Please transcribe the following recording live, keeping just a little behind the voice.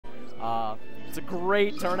It's a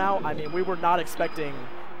great turnout. I mean, we were not expecting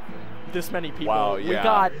this many people. Wow, yeah. We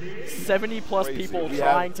got 70+ people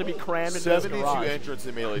trying to be crammed into this garage. 72 entrants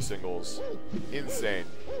in Melee singles. Insane.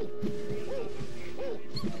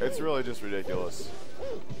 It's really just ridiculous.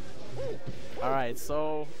 All right,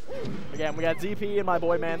 so again, we got DP and my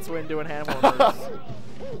boy Mantwin doing hand warmers.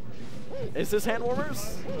 Is this hand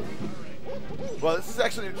warmers? Well, this is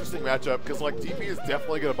actually an interesting matchup because, like, DP is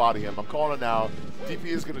definitely going to body him. I'm calling it now. DP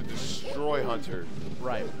is going to destroy Hunter.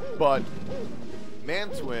 Right. But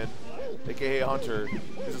Mantwin, a.k.a. Hunter,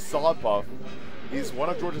 is a solid buff. He's one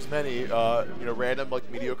of George's many, random, like,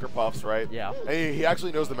 mediocre buffs, right? Yeah. And he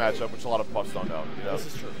actually knows the matchup, which a lot of buffs don't know. You know? This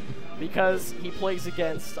is true. Because he plays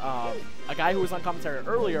against a guy who was on commentary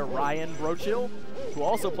earlier, Ryan Brochill, who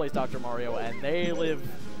also plays Dr. Mario, and they live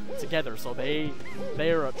together, so they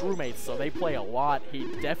are roommates, so they play a lot. He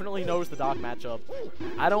definitely knows the Doc matchup.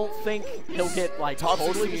 I don't think he'll get like top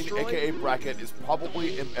totally 16 destroyed. AKA bracket is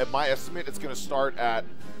probably, at my estimate, it's going to start at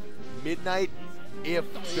midnight if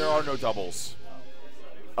there are no doubles.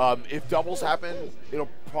 If doubles happen, it'll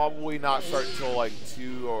probably not start until like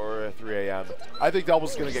 2 or 3 a.m. I think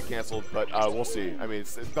doubles is going to get canceled, but we'll see. I mean,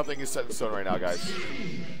 nothing is set in stone right now, guys.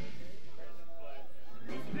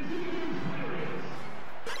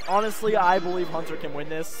 Honestly, I believe Hunter can win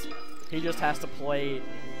this. He just has to play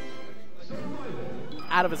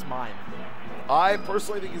out of his mind. I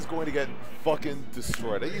personally think he's going to get fucking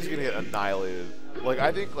destroyed. I think he's going to get annihilated. Like,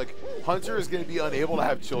 I think, like, Hunter is going to be unable to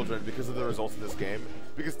have children because of the results of this game.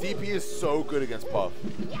 Because DP is so good against Puff.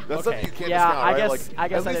 That's something you can't discount, right? I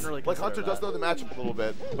guess I didn't really like, consider Hunter does know the matchup a little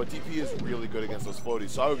bit, but DP is really good against those floaties.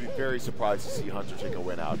 So I would be very surprised to see Hunter take a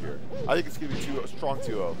win out here. I think it's going to be a strong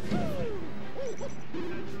 2-0.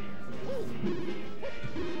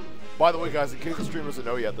 By the way, guys, in case the stream doesn't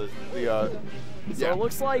know yet, so it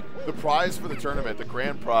looks like the prize for the tournament, the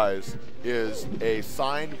grand prize, is a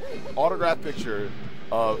signed autograph picture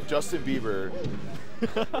of Justin Bieber.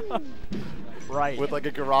 Right. With like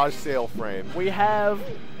a garage sale frame. We have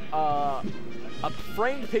a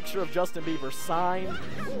framed picture of Justin Bieber signed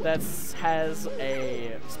that has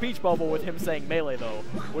a speech bubble with him saying melee though,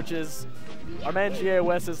 which is our man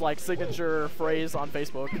GAwes' like signature phrase on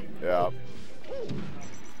Facebook. Yeah.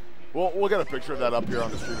 We'll get a picture of that up here on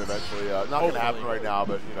the stream eventually. Not going to happen right now,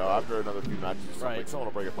 but you know, after another few matches or something, someone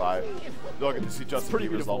will bring it by. They'll get to see Justin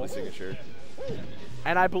Bieber's lovely signature.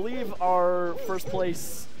 And I believe our first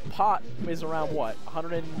place pot is around what,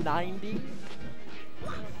 190?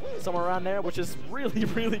 Somewhere around there, which is really,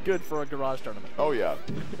 really good for a garage tournament. Oh yeah.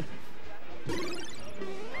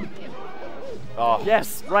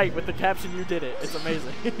 Yes, right, with the caption you did it. It's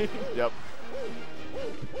amazing. Yep.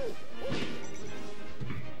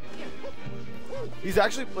 He's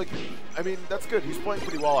actually, like, I mean, that's good. He's playing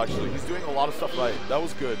pretty well, actually. He's doing a lot of stuff right. That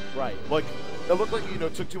was good. Right. Like, it looked like, you know,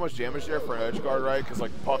 took too much damage there for an edge guard, right? Because,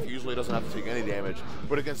 like, Puff usually doesn't have to take any damage.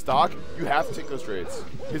 But against Doc, you have to take those trades.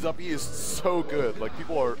 His up E is so good. Like,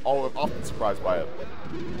 people are often surprised by it.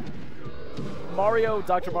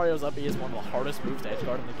 Dr. Mario's up E is one of the hardest moves to edge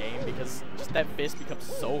guard in the game because just that fist becomes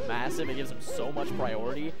so massive, it gives him so much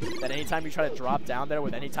priority that anytime you try to drop down there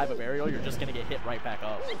with any type of aerial, you're just going to get hit right back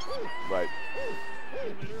up. Right.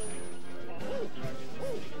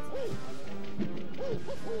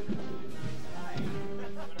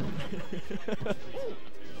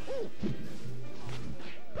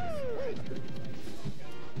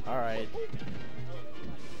 All right.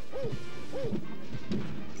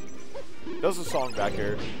 That was a song back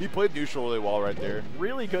here. He played neutral really well right there.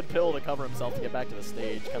 Really good pill to cover himself to get back to the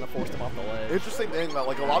stage. Kind of forced him off the ledge. Interesting thing that,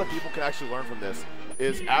 like, a lot of people can actually learn from this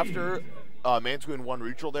is after Mantwin won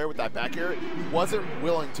neutral there with that back air, he wasn't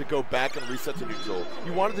willing to go back and reset to neutral. He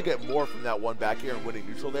wanted to get more from that one back air and winning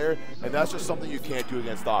neutral there, and that's just something you can't do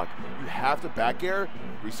against Doc. You have to back air,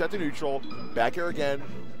 reset to neutral, back air again,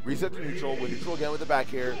 reset to neutral, win neutral again with the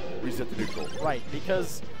back air, reset to neutral. Right,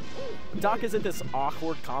 because Doc is at this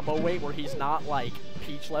awkward combo weight where he's not like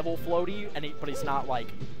Peach level floaty, but he's not like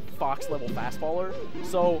Fox level fastballer.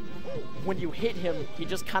 So when you hit him, he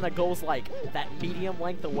just kind of goes like that medium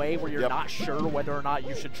length away where you're not sure whether or not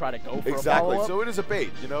you should try to go for a follow-up. So it is a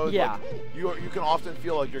bait, you know? Yeah. Like, you can often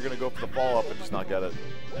feel like you're going to go for the follow-up and just not get it.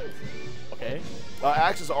 Okay.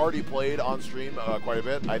 Axe has already played on stream quite a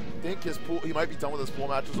bit. I think he might be done with his pool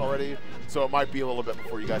matches already, so it might be a little bit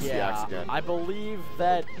before you guys see Axe again. I believe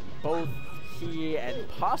that both he and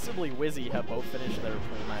possibly Wizzy have both finished their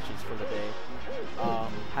pool matches for the day.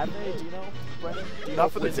 Have they? Do you know, Brendan? Do you not know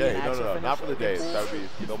for the day. No, not for the day. That would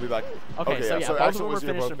be. They'll be back. Okay, so yeah, so both of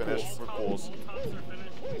them Wizzy are both finished finished for pools.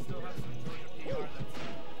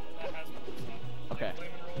 Okay.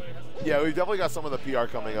 Yeah, we've definitely got some of the PR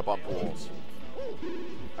coming up on pools.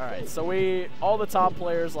 All right, so all the top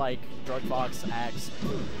players like Drug Fox, Axe.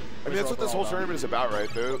 I mean, that's what this whole tournament is about, right?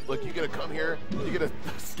 Though, like, you get to come here, you get to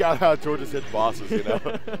scout out Georgia's hidden bosses, you know?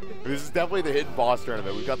 This is definitely the hidden boss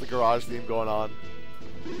tournament. We've got the garage theme going on.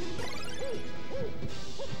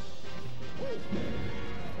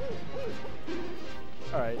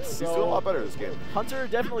 All right, so he's doing a lot better this game. Hunter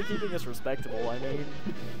definitely keeping this respectable. I mean,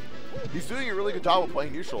 he's doing a really good job of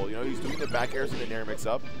playing neutral. You know, he's doing the back airs and the nair mix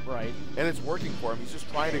up. Right. And it's working for him. He's just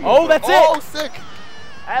trying to go. Oh, that's it! Oh, sick!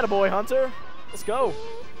 Attaboy, Hunter. Let's go.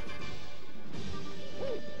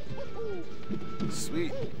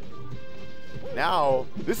 Sweet. Now,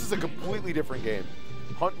 this is a completely different game.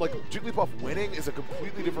 Like, Jigglypuff winning is a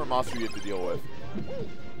completely different monster you have to deal with.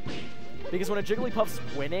 Because when a Jigglypuff's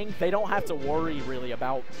winning, they don't have to worry really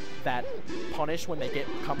about that punish when they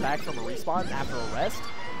come back from a respawn after a rest.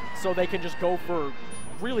 So they can just go for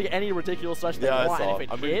really any ridiculous touch they want, and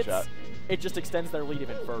if it hits, it just extends their lead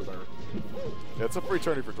even further. Yeah, it's a free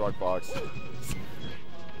tourney for Drug Fox.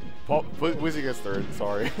 Wizzy gets third,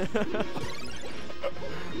 sorry.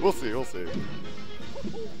 We'll see, we'll see.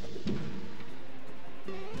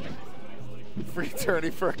 Free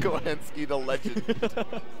tourney for Kohenski, the legend.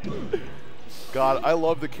 God, I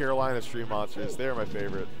love the Carolina Stream Monsters. They are my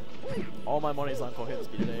favorite. All my money's on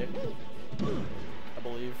Kohenski today, I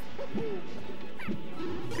believe.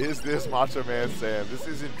 Is this Macho Man Sam? This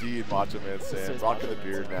is indeed Macho Man Sam. Rocking the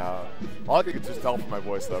beard now. All I can just tell from my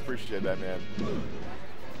voice, though. Appreciate that, man.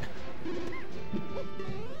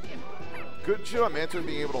 Good shit on Mantwin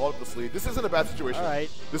being able to hold up this lead. This isn't a bad situation. All right.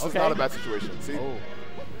 This is not a bad situation. See? Oh.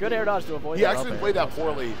 Good air dodge to avoid He actually played that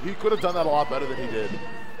poorly. He could have done that a lot better than he did.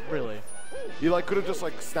 Really? He could have just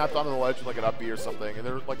snapped onto the ledge with an up B or something, and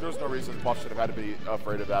there's no reason Puff should have had to be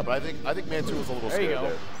afraid of that. But I think Mantwin was a little scared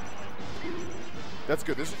there. That's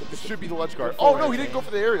good. This should be the ledge guard. Oh no, he didn't go for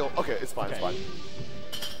the aerial. Okay, it's fine. It's fine.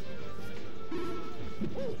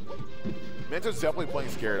 Mantwin's definitely playing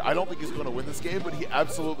scared. I don't think he's going to win this game, but he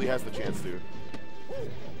absolutely has the chance to.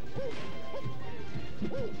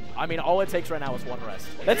 I mean, all it takes right now is one rest.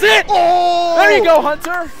 That's it! Oh! There you go,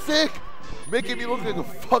 Hunter! Sick! Making me look like a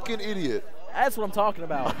fucking idiot. That's what I'm talking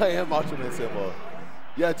about. I am Macho Man Sambo.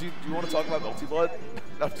 Yeah, do you want to talk about Melty Blood?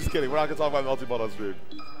 No, I'm just kidding. We're not going to talk about Melty Blood on stream.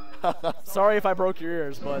 Sorry if I broke your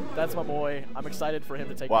ears, but that's my boy. I'm excited for him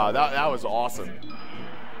to take that was awesome.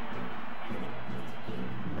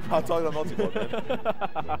 I'm not talking about Melty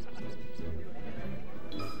Blood, man.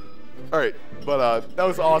 All right, but that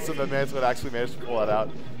was awesome that Mantwin actually managed to pull that out.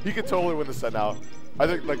 He could totally win the set now. I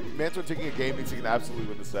think Mantwin taking a game means he can absolutely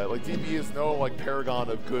win the set. DP is no paragon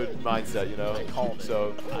of good mindset, you know. I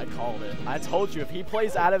called it. I told you if he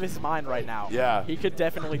plays out of his mind right now, he could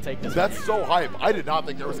definitely take this. That's so hype. I did not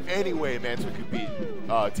think there was any way Mantwin could beat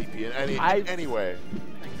TP in any way.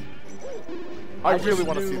 I really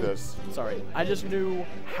want to see this. Sorry, I just knew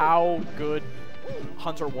how good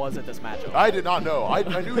Hunter was at this matchup. I did not know. I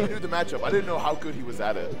knew he knew the matchup. I didn't know how good he was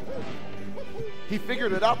at it. He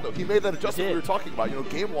figured it out, though. He made that adjustment we were talking about.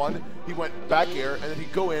 Game 1, he went back air, and then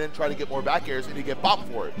he'd go in and try to get more back airs, and he'd get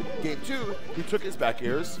bopped for it. Game 2, he took his back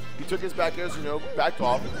airs. Backed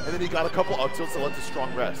off, and then he got a couple up tilts that led to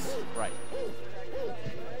strong rests. Right.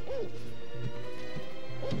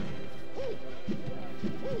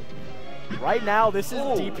 Right now, this is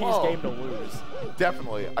DP's game to lose.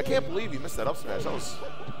 Definitely. I can't believe he missed that up smash. That was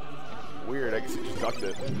weird. I guess he just ducked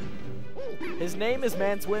it. His name is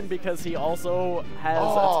Mantwin because he also has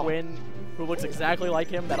a twin who looks exactly like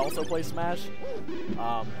him that also plays Smash.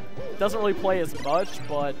 Doesn't really play as much,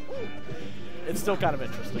 but it's still kind of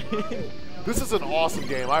interesting. This is an awesome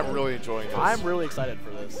game. I'm really enjoying this. I'm really excited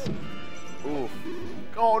for this. Oof.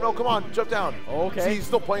 Oh, no, come on. Jump down. Okay. See, he's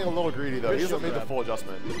still playing a little greedy, though. He hasn't made the full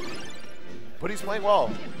adjustment. But he's playing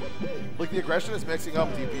well. The aggression is mixing up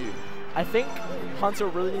DP. I think Hunter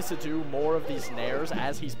really needs to do more of these nairs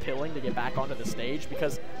as he's pilling to get back onto the stage,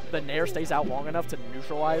 because the nair stays out long enough to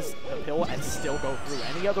neutralize the pill and still go through.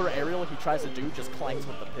 Any other aerial he tries to do just clangs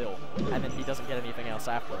with the pill, and then he doesn't get anything else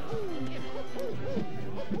after it.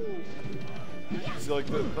 See,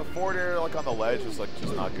 the forward air on the ledge is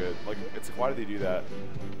just not good. It's why did they do that?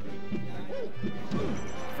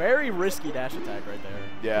 Very risky dash attack right there.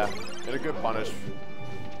 Yeah, and a good punish.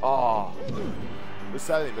 Oh. This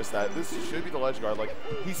sad he missed that. This should be the ledge guard.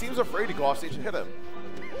 He seems afraid to go off stage and hit him.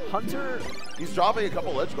 Hunter, he's dropping a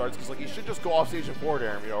couple ledge guards because he should just go off stage and forward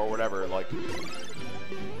air him, or whatever. I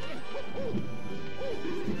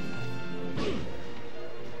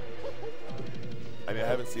mean, I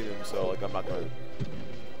haven't seen him, so I'm not gonna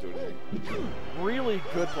do anything. Really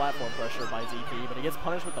good platform pressure by DP, but he gets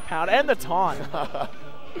punished with the pound and the taunt.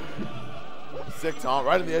 Sick Tom,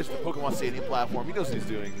 right on the edge of the Pokemon Stadium platform. He knows what he's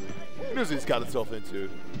doing. He knows what he's got himself into.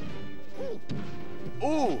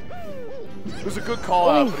 Ooh! It was a good call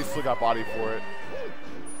out, but he still got bodied for it.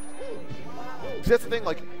 That's the thing,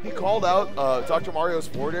 like, he called out Dr. Mario's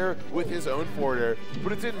forward air with his own forward air,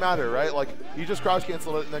 but it didn't matter, right? Like, he just crouch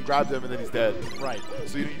canceled it and then grabbed him and then he's dead. Right.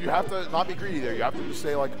 So you have to not be greedy there. You have to just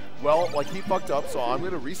say, like, well, like, he fucked up, so I'm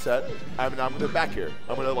going to reset, and I'm going to back here.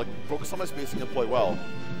 I'm going to, like, focus on my spacing and play well.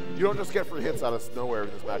 You don't just get free hits out of nowhere in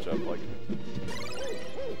this matchup, like.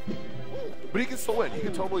 But he can still win. He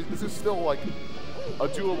can totally, this is still, like, a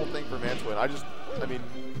doable thing for Mantwin. I mean,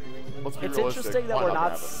 let's be realistic. Interesting that we're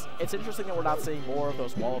not. It's interesting that we're not seeing more of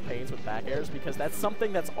those wall of pains with back airs because that's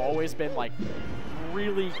something that's always been like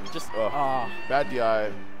really just bad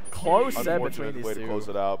DI. Close set between these way two. To close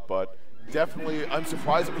it out, but definitely, I'm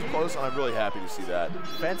surprised it was close, and I'm really happy to see that.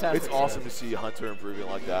 Fantastic. It's awesome to see Hunter improving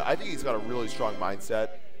like that. I think he's got a really strong mindset,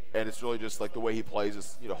 and it's really just like the way he plays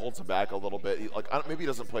is holds him back a little bit. Maybe he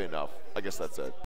doesn't play enough. I guess that's it.